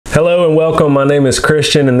Hello and welcome. My name is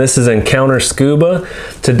Christian and this is Encounter Scuba.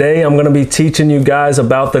 Today I'm going to be teaching you guys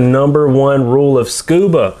about the #1 rule of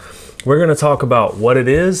scuba. We're going to talk about what it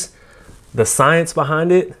is, the science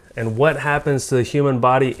behind it, and what happens to the human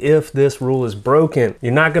body if this rule is broken.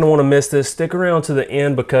 You're not going to want to miss this. Stick around to the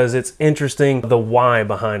end because it's interesting, the why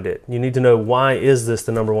behind it. You need to know, why is this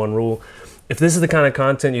the #1 rule? If this is the kind of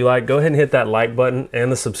content you like, go ahead and hit that like button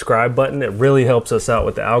and the subscribe button. It really helps us out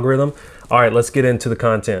with the algorithm. All right, let's get into the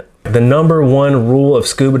content. The #1 rule of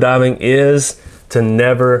scuba diving is to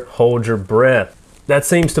never hold your breath. That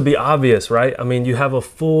seems to be obvious, right? I mean, you have a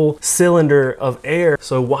full cylinder of air,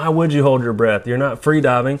 so why would you hold your breath? You're not free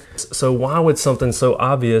diving, so why would something so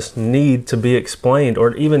obvious need to be explained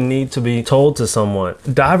or even need to be told to someone?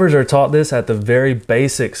 Divers are taught this at the very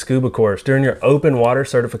basic scuba course. During your open water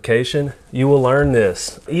certification, you will learn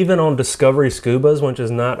this. Even on Discovery Scubas, which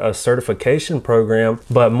is not a certification program,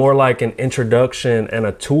 but more like an introduction and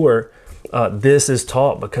a tour, this is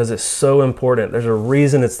taught because it's so important. There's a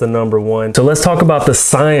reason it's the #1. So let's talk about the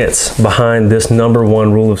science behind this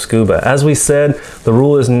 #1 rule of scuba. As we said, the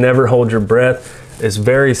rule is never hold your breath. It's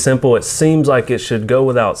very simple. It seems like it should go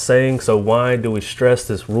without saying, so why do we stress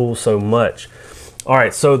this rule so much? All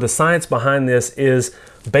right, so the science behind this is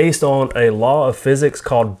based on a law of physics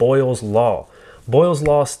called Boyle's law. Boyle's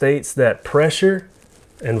law states that pressure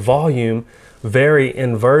and volume vary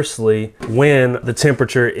inversely when the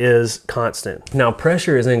temperature is constant. Now,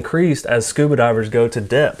 pressure is increased as scuba divers go to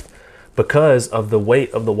depth because of the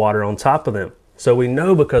weight of the water on top of them. So we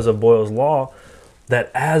know because of Boyle's law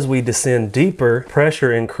that as we descend deeper,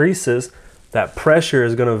 pressure increases. That pressure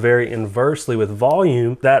is going to vary inversely with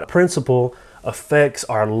volume. That principle affects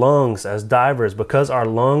our lungs as divers. Because our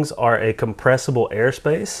lungs are a compressible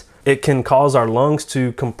airspace, it can cause our lungs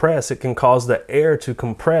to compress. It can cause the air to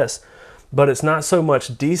compress. But it's not so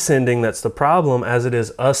much descending that's the problem as it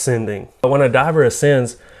is ascending. But when a diver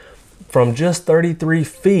ascends from just 33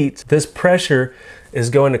 feet, this pressure is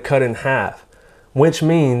going to cut in half, which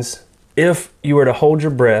means if you were to hold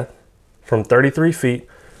your breath from 33 feet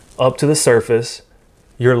up to the surface,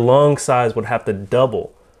 your lung size would have to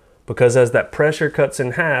double, because as that pressure cuts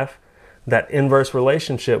in half, that inverse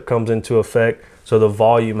relationship comes into effect, so the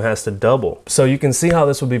volume has to double. So you can see how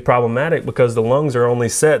this would be problematic because the lungs are only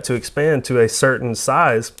set to expand to a certain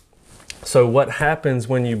size. So what happens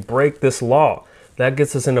when you break this law? That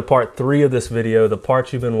gets us into part 3 of this video, the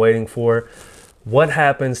part you've been waiting for. What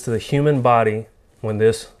happens to the human body when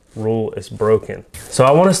this rule is broken? So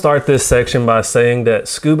I want to start this section by saying that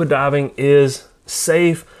scuba diving is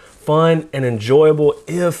safe, fun, and enjoyable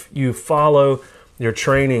if you follow your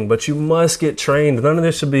training, but you must get trained. None of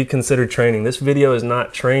this should be considered training. This video is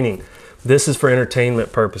not training. This is for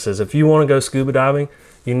entertainment purposes. If you want to go scuba diving,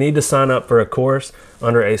 you need to sign up for a course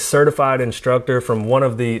under a certified instructor from one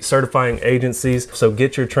of the certifying agencies. So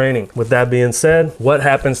get your training. With that being said, what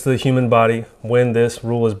happens to the human body when this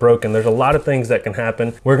rule is broken? There's a lot of things that can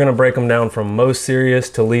happen. We're going to break them down from most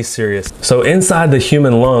serious to least serious. So inside the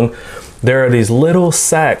human lung, there are these little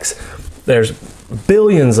sacs. There's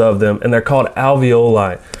billions of them, and they're called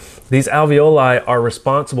alveoli. These alveoli are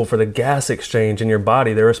responsible for the gas exchange in your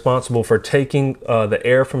body. They're responsible for taking the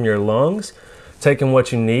air from your lungs, taking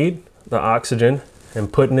what you need, the oxygen,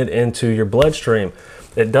 and putting it into your bloodstream.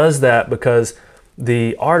 It does that because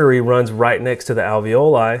the artery runs right next to the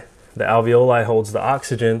alveoli. The alveoli holds the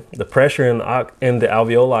oxygen. The pressure in the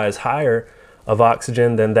alveoli is higher of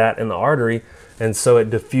oxygen than that in the artery. And so it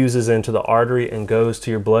diffuses into the artery and goes to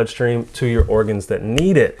your bloodstream, to your organs that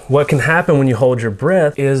need it. What can happen when you hold your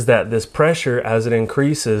breath is that this pressure, as it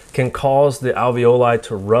increases, can cause the alveoli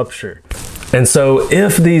to rupture. And so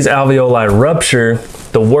if these alveoli rupture,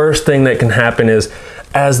 the worst thing that can happen is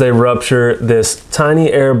as they rupture, this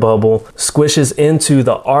tiny air bubble squishes into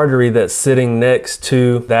the artery that's sitting next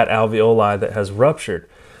to that alveoli that has ruptured.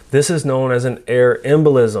 This is known as an air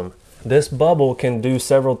embolism. This bubble can do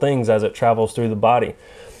several things as it travels through the body.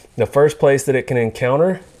 The first place that it can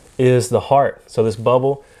encounter is the heart. So this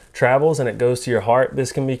bubble travels and it goes to your heart.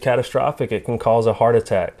 This can be catastrophic. It can cause a heart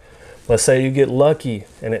attack. Let's say you get lucky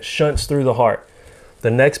and it shunts through the heart. The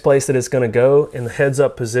next place that it's going to go, in the heads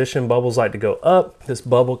up position, bubbles like to go up. This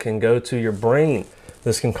bubble can go to your brain.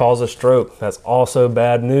 This can cause a stroke. That's also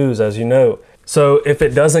bad news, as you know. So if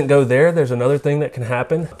it doesn't go there, there's another thing that can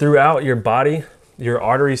happen. Throughout your body, your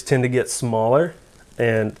arteries tend to get smaller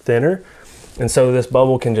and thinner. And so this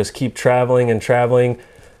bubble can just keep traveling and traveling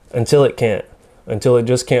until it can't, until it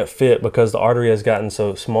just can't fit because the artery has gotten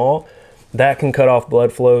so small. That can cut off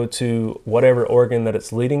blood flow to whatever organ that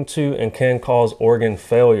it's leading to and can cause organ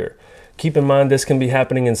failure. Keep in mind this can be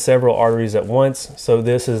happening in several arteries at once, so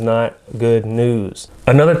this is not good news.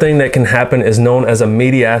 Another thing that can happen is known as a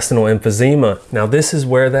mediastinal emphysema. Now this is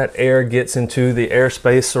where that air gets into the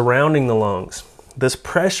airspace surrounding the lungs. This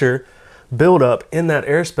pressure buildup in that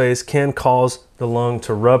airspace can cause the lung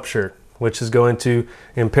to rupture, which is going to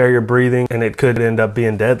impair your breathing, and it could end up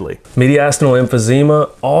being deadly. Mediastinal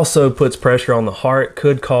emphysema also puts pressure on the heart,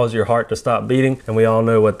 could cause your heart to stop beating, and we all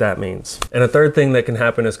know what that means. And a third thing that can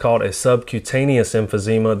happen is called a subcutaneous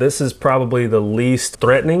emphysema. This is probably the least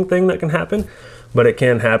threatening thing that can happen, but it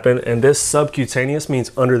can happen. And this subcutaneous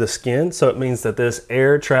means under the skin, so it means that this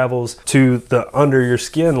air travels to the under your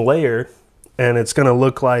skin layer, and it's gonna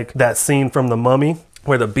look like that scene from The Mummy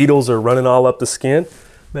where the beetles are running all up the skin.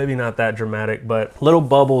 Maybe not that dramatic, but little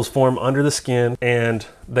bubbles form under the skin, and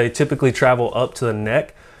they typically travel up to the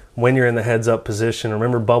neck when you're in the heads up position.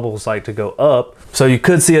 Remember, bubbles like to go up. So you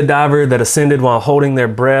could see a diver that ascended while holding their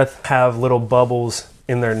breath have little bubbles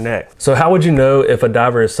in their neck. So how would you know if a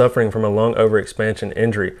diver is suffering from a lung overexpansion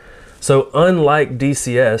injury? So unlike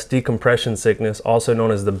DCS, decompression sickness, also known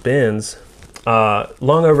as the bends,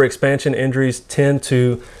 lung overexpansion injuries tend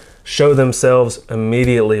to show themselves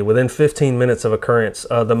immediately within 15 minutes of occurrence.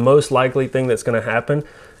 The most likely thing that's going to happen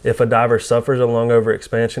if a diver suffers a lung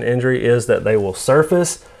overexpansion injury is that they will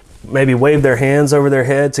surface, maybe wave their hands over their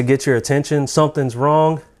head to get your attention, something's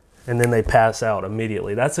wrong, and then they pass out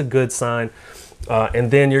immediately. That's a good sign.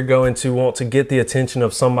 And then you're going to want to get the attention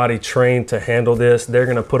of somebody trained to handle this. They're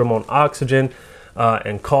going to put them on oxygen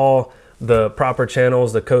and call the proper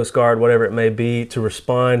channels, the Coast Guard, whatever it may be, to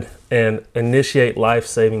respond and initiate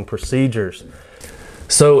life-saving procedures.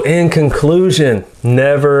 So in conclusion,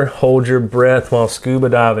 never hold your breath while scuba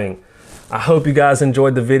diving. I hope you guys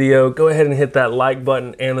enjoyed the video. Go ahead and hit that like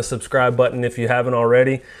button and the subscribe button if you haven't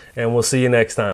already, and we'll see you next time.